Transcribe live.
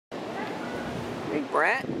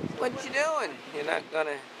Brat, what you doing? You're not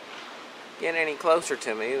gonna get any closer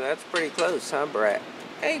to me. That's pretty close, huh, Brat?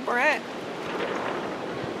 Hey, Brat.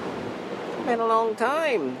 Been a long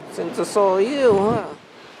time since I saw you, huh?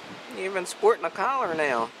 You're even sporting a collar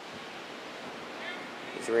now.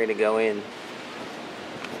 He's ready to go in.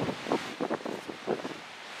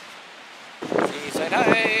 Seaside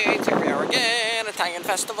Heights, here we are again. Italian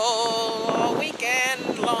festival all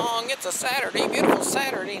weekend long. It's a Saturday, beautiful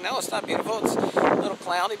Saturday. No, it's not beautiful. It's a little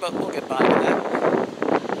cloudy, but we'll get by with that.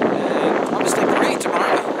 And Columbus Day Parade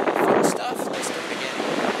tomorrow. Fun stuff. Let's do it again.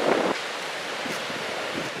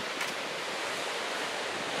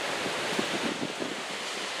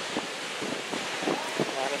 A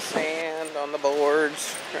lot of sand on the boards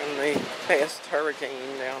from the past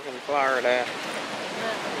hurricane down in Florida.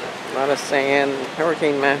 A lot of sand.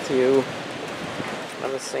 Hurricane Matthew. A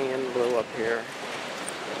lot of sand blew up here.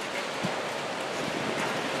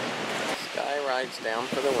 Sky rides down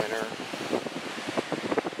for the winter.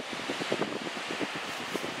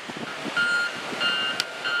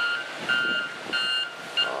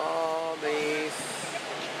 All these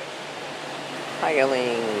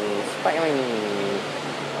pilings.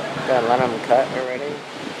 Gotta let them cut already.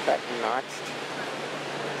 Cut and notched.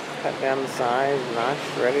 Cut down the sides,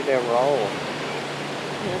 notched, ready to roll.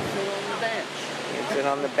 Can't sit on the bench. Can't sit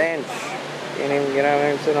on the bench. Can't even get out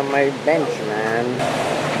there and sit on my bench, man.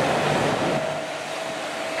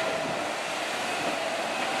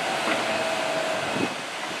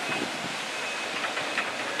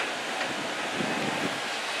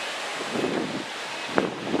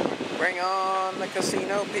 Bring on the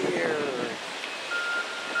casino pier.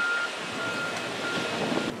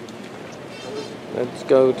 Let's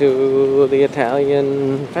go to the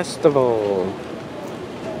Italian festival.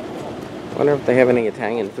 Wonder if they have any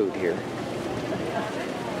Italian food here.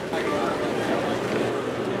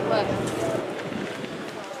 What?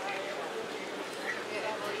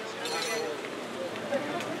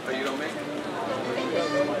 Oh, you don't make it?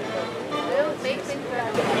 We'll make things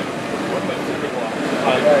better.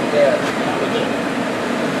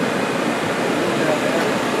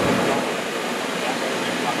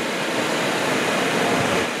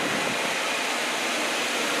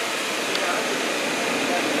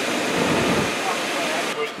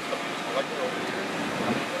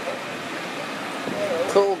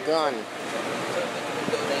 Cool gun. You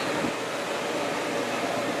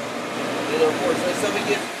know, unfortunately, somebody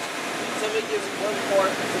gives one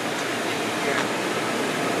part here.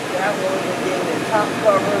 That one will get the top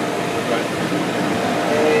cover. Right.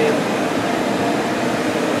 And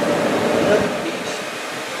another piece.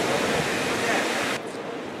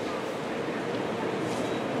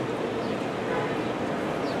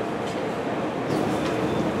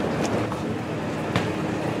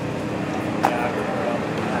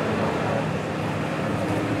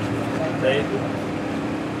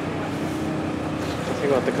 I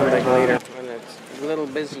think we'll have to come back later when it's a little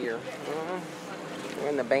busier.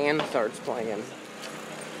 When the band starts playing.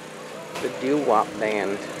 The doo-wop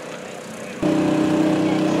band.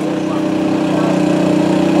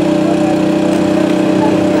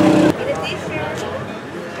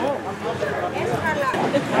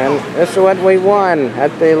 And this is what we won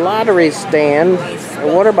at the lottery stand. A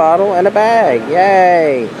water bottle and a bag.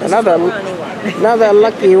 Yay! Another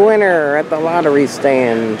lucky winner at the lottery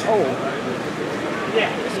stand.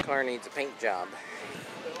 This car needs a paint job.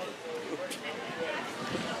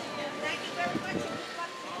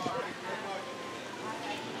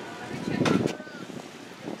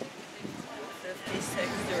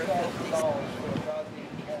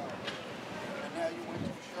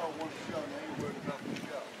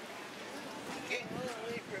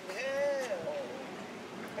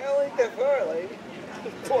 Hell ain't that far, lady.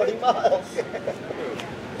 20 miles.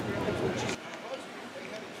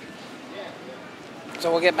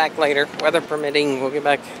 So we'll get back later, weather permitting. We'll get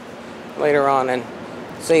back later on and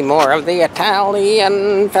see more of the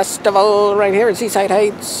Italian festival right here at Seaside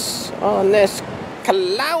Heights on this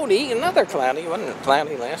cloudy, another cloudy, wasn't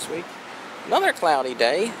cloudy last week, another cloudy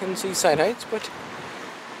day in Seaside Heights, but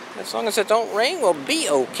as long as it don't rain, we'll be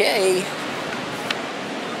okay.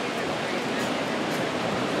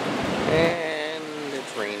 And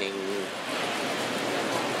it's raining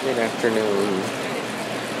mid-afternoon.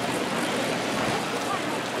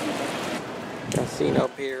 Casino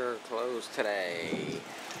Pier closed today.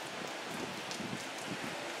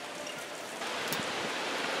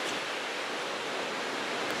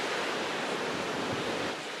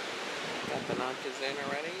 Got the notches in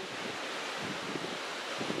already.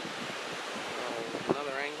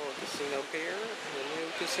 Another angle of Casino Pier, the new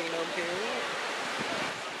Casino Pier.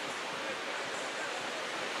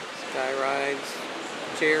 Sky rides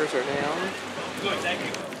chairs are down. Good, thank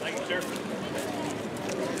you. Thank you, sir.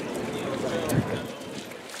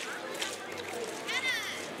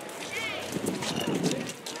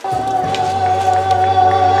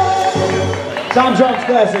 Tom Jones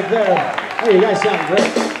classic there. Hey, you guys sound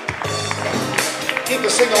great. Keep the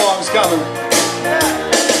sing-alongs coming.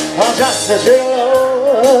 I'm just as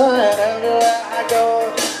yellow, and everywhere I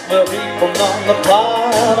go, the people on the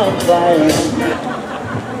planet are flying.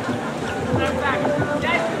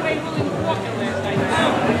 That's the way Willie was walking last night.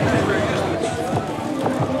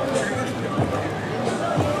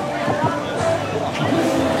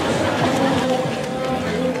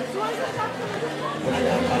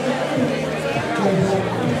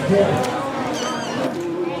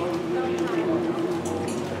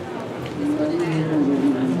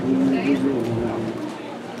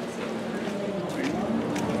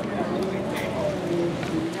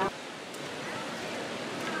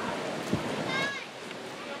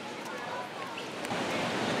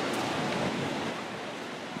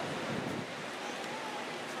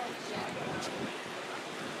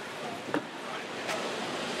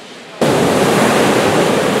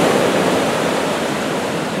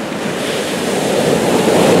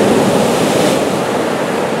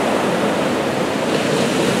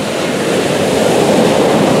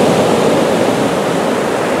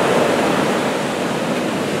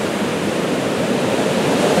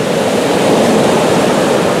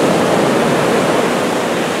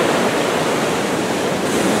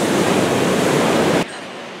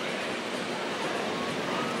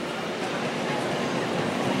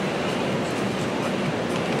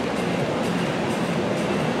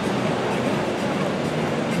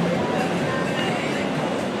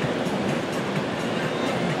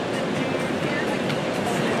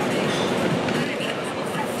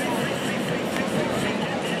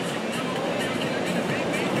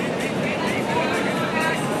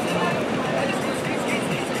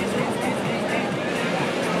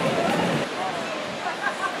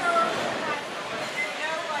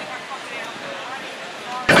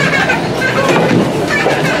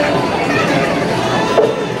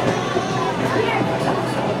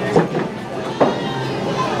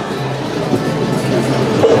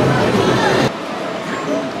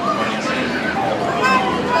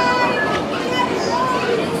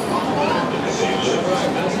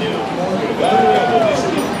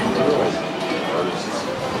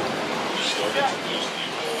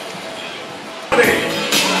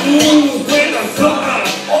 When I saw her,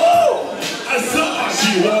 oh, I saw her.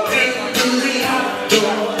 She walked into the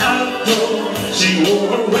outdoor. She wore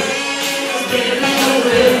her waistband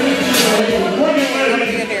away. She wouldn't wear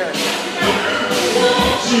much.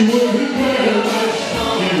 She wore her waistband.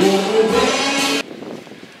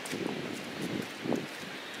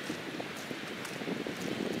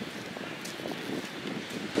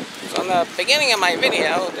 So in the beginning of my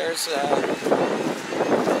video, there's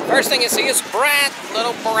first thing you see is Brat,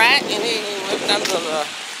 little Brat, and he lived under the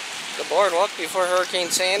boardwalk before Hurricane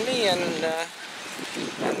Sandy, and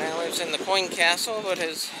now lives in the Coin Castle. But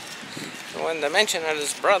when the mention of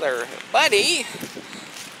his brother Buddy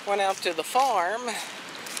went out to the farm,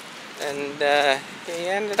 and he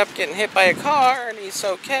ended up getting hit by a car, and he's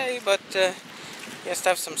okay, but he has to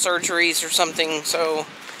have some surgeries or something. So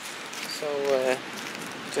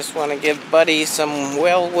just want to give Buddy some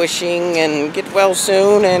well-wishing and get well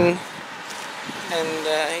soon, and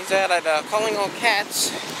he's out at Calling All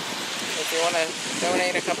Cats. If you want to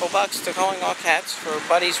donate a couple bucks to Calling All Cats for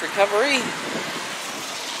Buddy's recovery,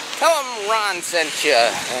 tell him Ron sent you.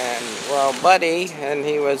 And well, Buddy, and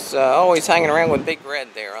he was always hanging around with Big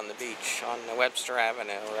Red there on the beach on the Webster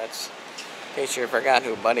Avenue. That's in case you forgot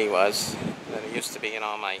who Buddy was. That he used to be in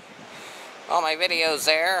all my videos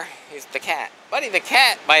there. He's the cat. Buddy the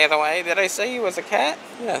cat, by the way. Did I say he was a cat?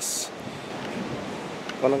 Yes.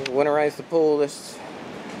 Gonna winterize the pool this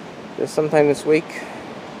sometime this week.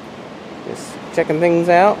 Just checking things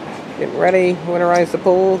out, getting ready, winterize the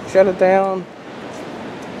pool, shut it down,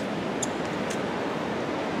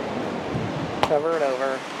 cover it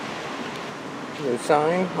over. New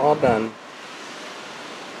sign, all done.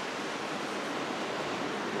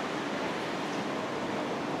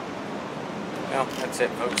 Well, that's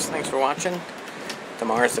it, folks. Thanks for watching.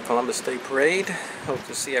 Tomorrow's the Columbus Day Parade. Hope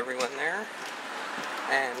to see everyone there.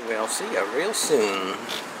 And we'll see you real soon.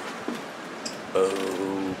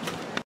 Oh.